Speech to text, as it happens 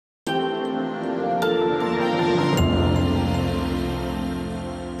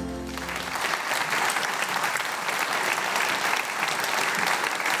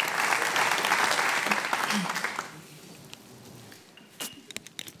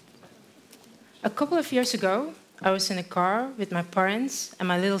A couple of years ago, I was in a car with my parents and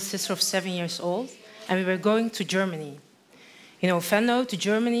my little sister of 7 years old, and we were going to Germany. You know, Venlo to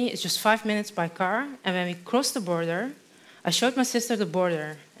Germany is just 5 minutes by car, and when we crossed the border, I showed my sister the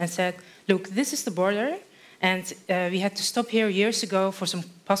border and said, look, this is the border, and we had to stop here years ago for some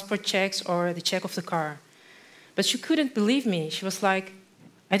passport checks or the check of the car. But she couldn't believe me. She was like,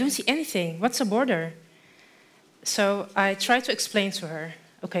 I don't see anything. What's a border? So I tried to explain to her,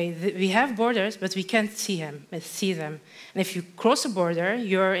 okay, we have borders, but we can't see them. And if you cross a border,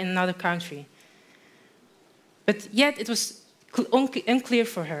 you're in another country. But yet it was unclear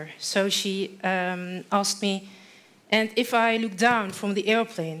for her. So she asked me, and if I look down from the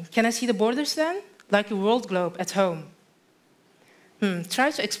airplane, can I see the borders then? Like a world globe at home.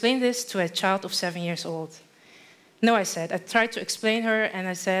 Try to explain this to a child of 7 years old. No, I said. I tried to explain her, and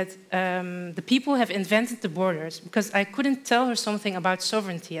I said, the people have invented the borders, because I couldn't tell her something about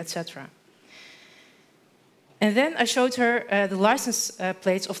sovereignty, etc. And then I showed her the license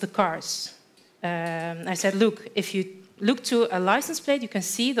plates of the cars. I said, look, if you look to a license plate, you can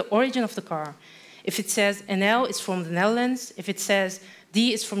see the origin of the car. If it says NL, it's from the Netherlands. If it says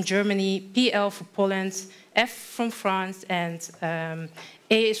D, it's from Germany, PL for Poland, F from France, and A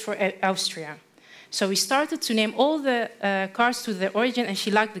is for Austria. So we started to name all the cars to their origin, and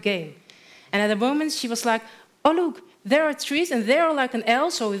she liked the game. And at the moment, she was like, oh, look, there are trees, and they are like an L,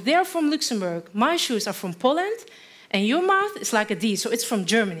 so they're from Luxembourg. My shoes are from Poland, and your mouth is like a D, so it's from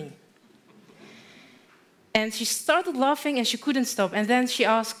Germany. And she started laughing, and she couldn't stop. And then she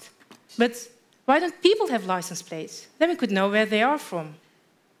asked, but why don't people have license plates? Then we could know where they are from.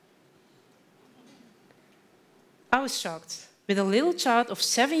 I was shocked. With a little child of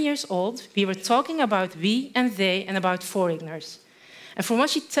 7 years old, we were talking about we and they and about foreigners. And from what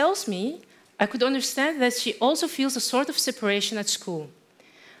she tells me, I could understand that she also feels a sort of separation at school.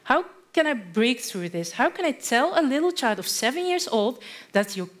 How can I break through this? How can I tell a little child of 7 years old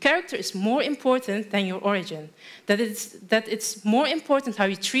that your character is more important than your origin? That it's more important how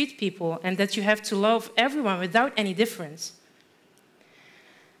you treat people, and that you have to love everyone without any difference?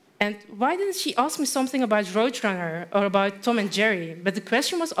 And why didn't she ask me something about Roadrunner or about Tom and Jerry? But the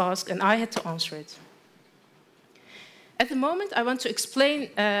question was asked, and I had to answer it. At the moment, I want to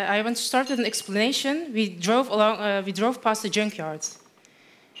explain. I want to start with an explanation. We drove past the junkyard,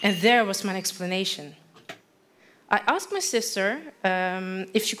 and there was my explanation. I asked my sister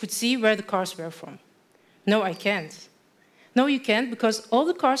if she could see where the cars were from. No, I can't. No, you can't, because all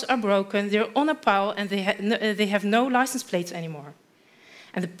the cars are broken. They're on a pile, and they have no license plates anymore.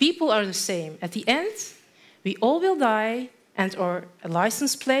 And the people are the same. At the end, we all will die, and our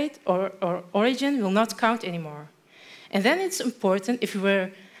license plate or origin will not count anymore. And then it's important if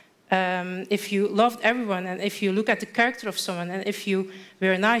you loved everyone, and if you look at the character of someone, and if you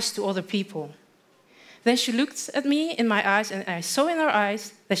were nice to other people. Then she looked at me in my eyes, and I saw in her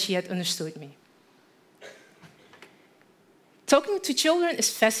eyes that she had understood me. Talking to children is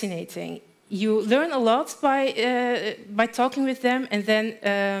fascinating. You learn a lot by talking with them, and then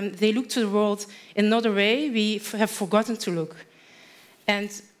they look to the world in another way we have forgotten to look.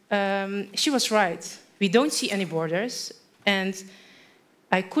 And she was right. We don't see any borders, and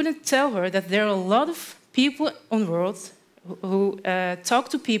I couldn't tell her that there are a lot of people on the world who talk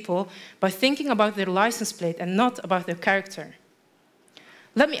to people by thinking about their license plate and not about their character.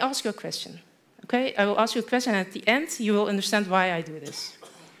 Let me ask you a question. Okay, I will ask you a question, and at the end you will understand why I do this.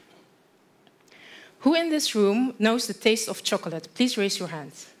 Who in this room knows the taste of chocolate? Please raise your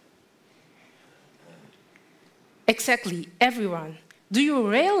hand. Exactly, everyone. Do you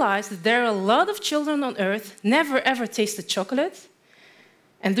realize that there are a lot of children on Earth never ever tasted chocolate?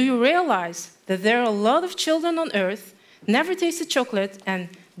 And do you realize that there are a lot of children on Earth never tasted chocolate and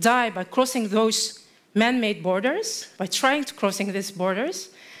die by crossing those man-made borders, by trying to crossing these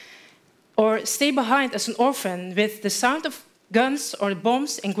borders, or stay behind as an orphan with the sound of guns or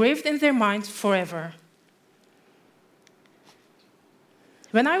bombs engraved in their mind forever?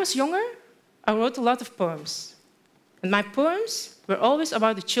 When I was younger, I wrote a lot of poems. And my poems were always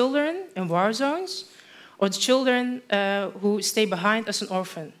about the children in war zones or the children who stay behind as an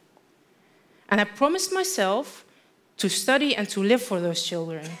orphan. And I promised myself to study and to live for those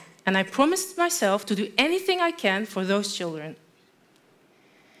children. And I promised myself to do anything I can for those children.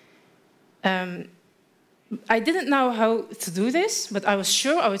 I didn't know how to do this, but I was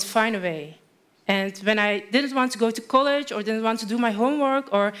sure I would find a way. And when I didn't want to go to college or didn't want to do my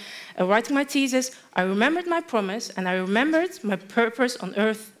homework or writing my thesis, I remembered my promise, and I remembered my purpose on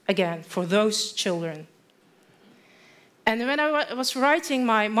earth again for those children. And when I was writing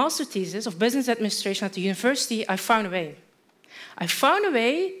my master thesis of business administration at the university, I found a way. I found a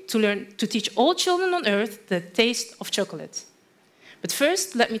way to teach all children on earth the taste of chocolate. But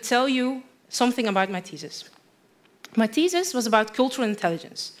first, let me tell you something about my thesis. My thesis was about cultural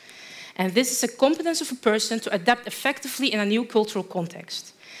intelligence. And this is a competence of a person to adapt effectively in a new cultural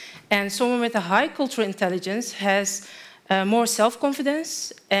context. And someone with a high cultural intelligence has more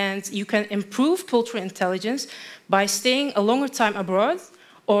self-confidence, and you can improve cultural intelligence by staying a longer time abroad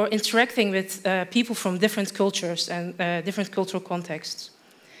or interacting with people from different cultures and different cultural contexts.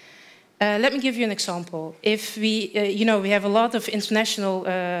 Let me give you an example. If we, we have a lot of international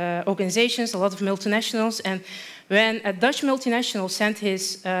organizations, a lot of multinationals, and when a Dutch multinational sent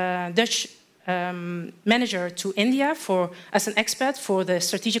his Dutch manager to India as an expat for the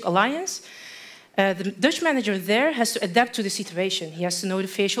strategic alliance, the Dutch manager there has to adapt to the situation. He has to know the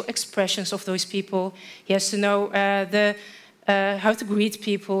facial expressions of those people. He has to know how to greet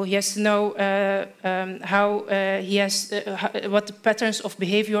people. He has to know what the patterns of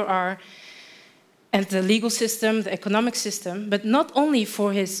behavior are, and the legal system, the economic system, but not only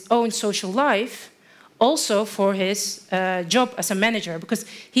for his own social life, also for his job as a manager, because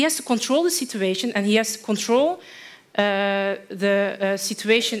he has to control the situation and he has to control the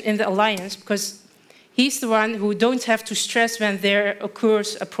situation in the alliance, because he's the one who don't have to stress when there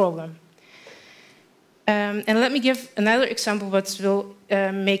occurs a problem. And let me give another example what will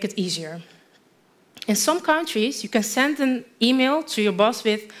make it easier. In some countries, you can send an email to your boss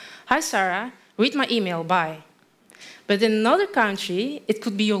with, "Hi Sarah, read my email, bye." But in another country, it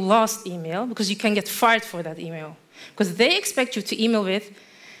could be your last email, because you can get fired for that email. Because they expect you to email with,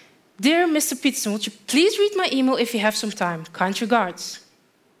 "Dear Mr. Peterson, would you please read my email if you have some time? Kind regards."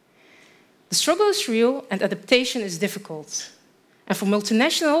 The struggle is real and adaptation is difficult. And for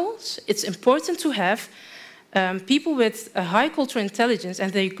multinationals, it's important to have people with a high cultural intelligence,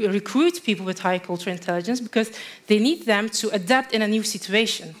 and they recruit people with high cultural intelligence because they need them to adapt in a new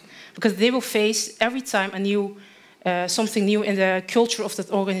situation, because they will face every time a new something new in the culture of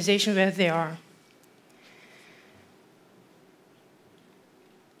that organization where they are.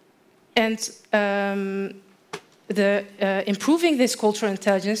 And improving this cultural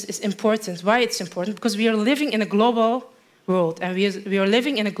intelligence is important. Why it's important? Because we are living in a global world, and we are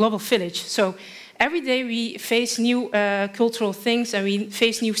living in a global village. So every day we face new cultural things, and we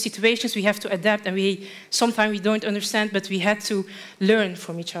face new situations. We have to adapt, and sometimes we don't understand, but we had to learn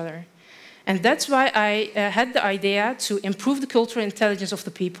from each other. And that's why I had the idea to improve the cultural intelligence of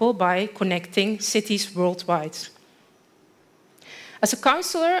the people by connecting cities worldwide. As a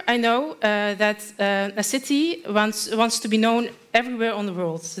counselor, I know that a city wants to be known everywhere on the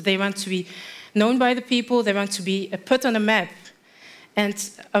world. So they want to be known by the people, they want to be put on a map. And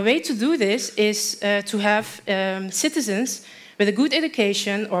a way to do this is to have citizens with a good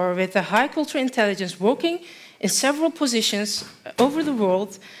education or with a high cultural intelligence working in several positions over the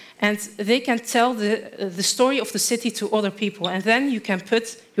world, and they can tell the story of the city to other people, and then you can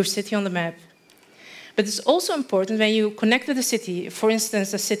put your city on the map. But it's also important when you connect with a city, for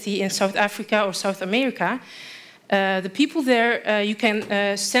instance, a city in South Africa or South America, the people there, you can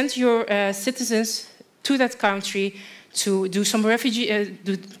send your citizens to that country to do some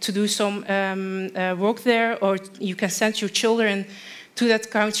work there, or you can send your children to that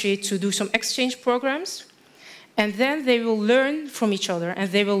country to do some exchange programs. And then they will learn from each other, and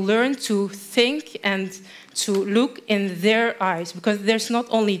they will learn to think and to look in their eyes, because there's not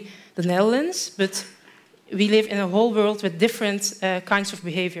only the Netherlands, but we live in a whole world with different kinds of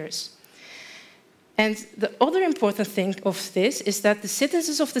behaviors. And the other important thing of this is that the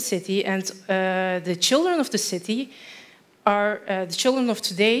citizens of the city and the children of the city are, the children of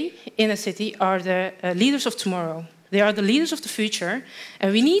today in a city are the leaders of tomorrow. They are the leaders of the future,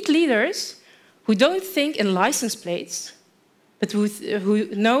 and we need leaders who don't think in license plates, but who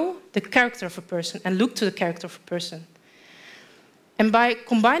know the character of a person and look to the character of a person. And by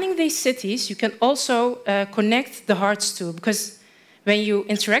combining these cities, you can also connect the hearts too, because when you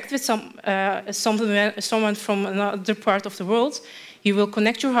interact with someone from another part of the world, you will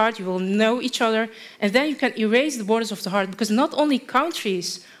connect your heart, you will know each other, and then you can erase the borders of the heart, because not only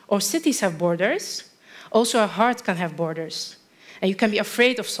countries or cities have borders, also a heart can have borders. And you can be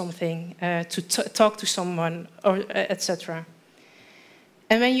afraid of something, to talk to someone, or etc.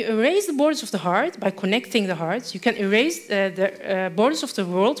 And when you erase the borders of the heart, by connecting the hearts, you can erase the borders of the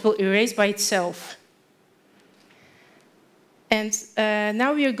world will erase by itself. And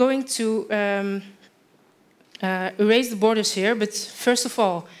now we are going to erase the borders here, but first of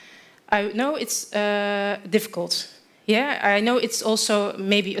all, I know it's difficult. Yeah, I know it's also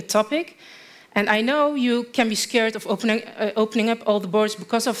maybe a topic, and I know you can be scared of opening up all the borders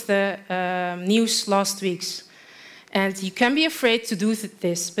because of the news last weeks. And you can be afraid to do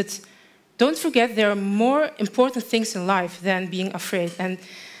this, but don't forget there are more important things in life than being afraid. And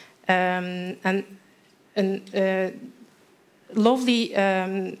lovely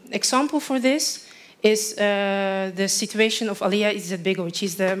example for this is the situation of Alija Izetbegović.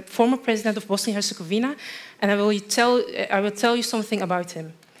 He's the former president of Bosnia-Herzegovina, and I will tell you something about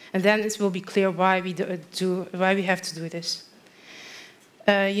him. And then it will be clear why we have to do this.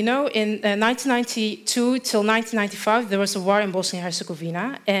 You know, in 1992 till 1995, there was a war in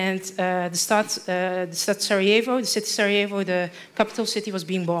Bosnia-Herzegovina, and the Sarajevo, the city Sarajevo, the capital city, was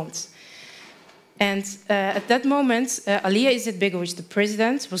being bombed. And at that moment, Alija Izetbegović, the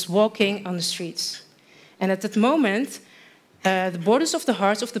president, was walking on the streets. And at that moment, the borders of the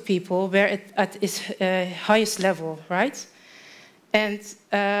hearts of the people were at its highest level, right? And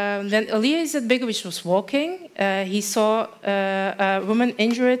when Alija Izetbegović was walking, he saw a woman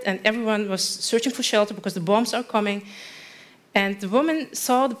injured, and everyone was searching for shelter because the bombs are coming. And the woman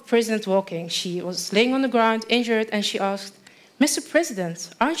saw the president walking. She was laying on the ground, injured, and she asked, "Mr. President,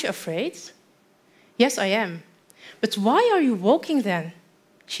 aren't you afraid?" "Yes, I am." "But why are you walking then?"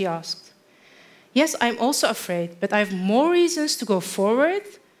 she asked. "Yes, I'm also afraid, but I have more reasons to go forward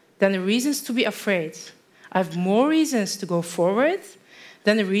than the reasons to be afraid. I have more reasons to go forward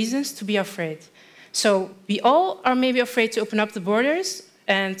than the reasons to be afraid." So we all are maybe afraid to open up the borders,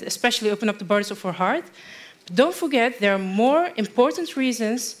 and especially open up the borders of our heart. But don't forget, there are more important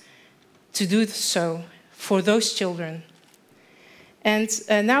reasons to do so for those children. And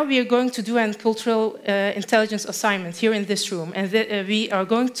now we are going to do a cultural intelligence assignment here in this room. And we are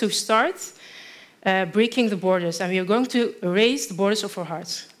going to start breaking the borders, and we are going to erase the borders of our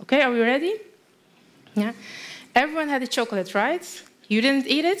hearts. Okay, are we ready? Yeah. Everyone had a chocolate, right? You didn't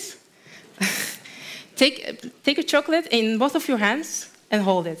eat it? Take a chocolate in both of your hands and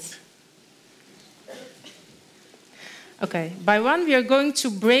hold it. Okay, by one we are going to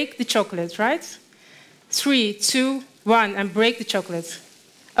break the chocolate, right? 3, 2, 1, and break the chocolate.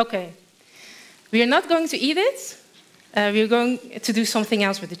 Okay. We are not going to eat it. We are going to do something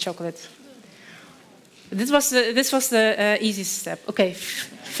else with the chocolate. This was the easiest step. Okay,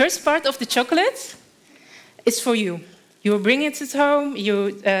 first part of the chocolate is for you. You bring it at home,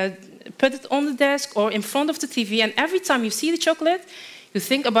 you put it on the desk or in front of the TV, and every time you see the chocolate, you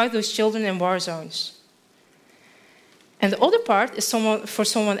think about those children in war zones. And the other part is for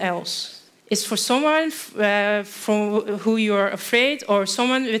someone else. It's for someone from who you are afraid, or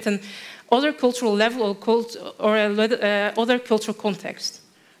someone with an other cultural level or other cultural context.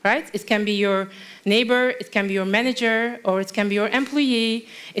 Right? It can be your neighbor, it can be your manager, or it can be your employee.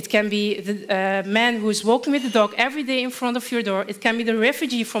 It can be the man who is walking with the dog every day in front of your door. It can be the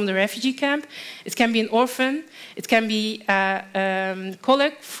refugee from the refugee camp. It can be an orphan. It can be a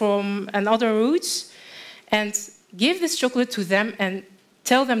colleague from another roots. And give this chocolate to them and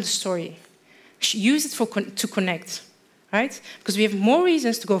tell them the story. Use it to connect, right? Because we have more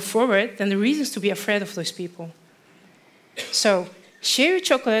reasons to go forward than the reasons to be afraid of those people. So, share your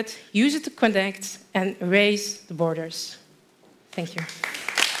chocolate, use it to connect, and erase the borders. Thank you.